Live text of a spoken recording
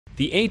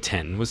The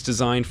A-10 was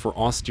designed for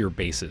austere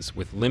bases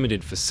with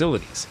limited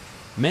facilities.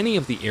 Many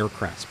of the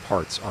aircraft's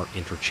parts are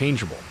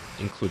interchangeable,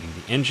 including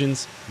the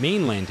engines,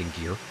 main landing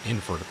gear, and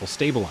vertical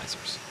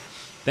stabilizers.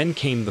 Then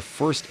came the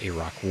First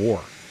Iraq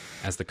War.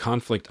 As the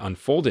conflict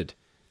unfolded,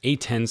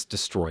 A-10s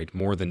destroyed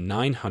more than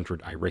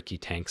 900 Iraqi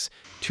tanks,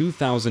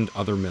 2,000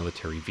 other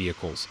military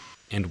vehicles,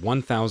 and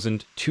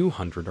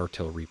 1,200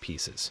 artillery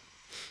pieces.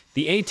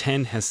 The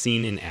A-10 has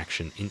seen in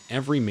action in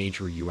every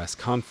major U.S.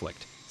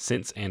 conflict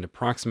since, and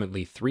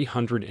approximately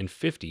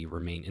 350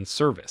 remain in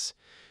service.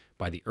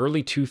 By the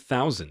early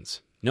 2000s,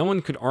 no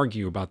one could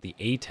argue about the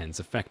A-10's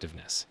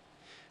effectiveness.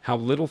 How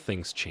little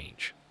things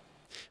change.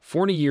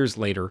 40 years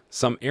later,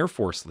 some Air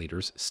Force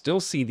leaders still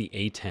see the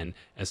A-10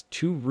 as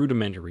too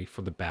rudimentary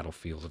for the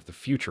battlefield of the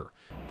future,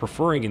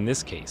 preferring in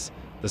this case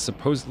the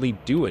supposedly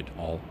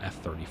do-it-all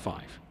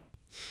F-35.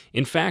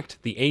 In fact,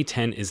 the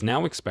A-10 is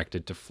now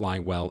expected to fly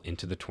well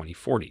into the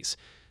 2040s,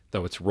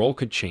 though its role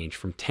could change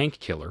from tank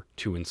killer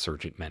to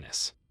insurgent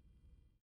menace.